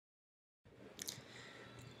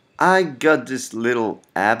I got this little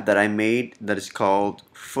app that I made that is called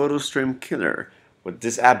Photostream Killer. What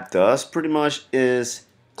this app does pretty much is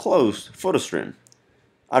close Photostream.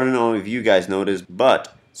 I don't know if you guys noticed,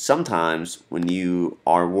 but sometimes when you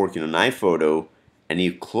are working on iPhoto and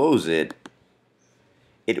you close it,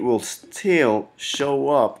 it will still show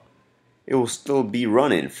up. It will still be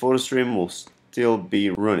running. Photostream will still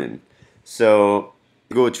be running. So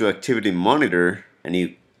you go to Activity Monitor and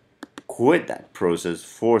you quit that process,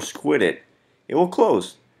 force quit it, it will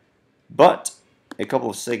close. But a couple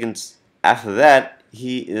of seconds after that,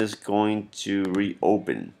 he is going to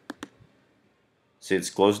reopen. See, it's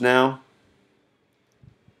closed now.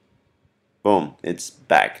 Boom, it's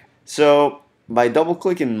back. So by double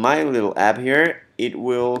clicking my little app here, it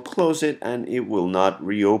will close it and it will not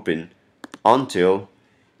reopen until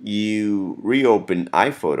you reopen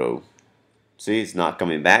iPhoto. See, it's not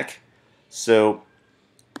coming back. So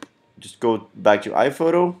just go back to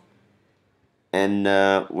iPhoto, and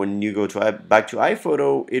when you go to back to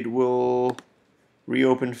iPhoto, it will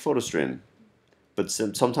reopen Photostream. But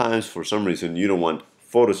sometimes, for some reason, you don't want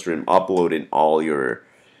Photostream uploading all your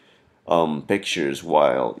pictures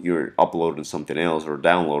while you're uploading something else or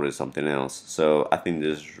downloading something else. So I think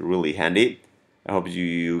this is really handy. I hope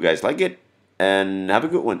you guys like it, and have a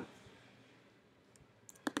good one.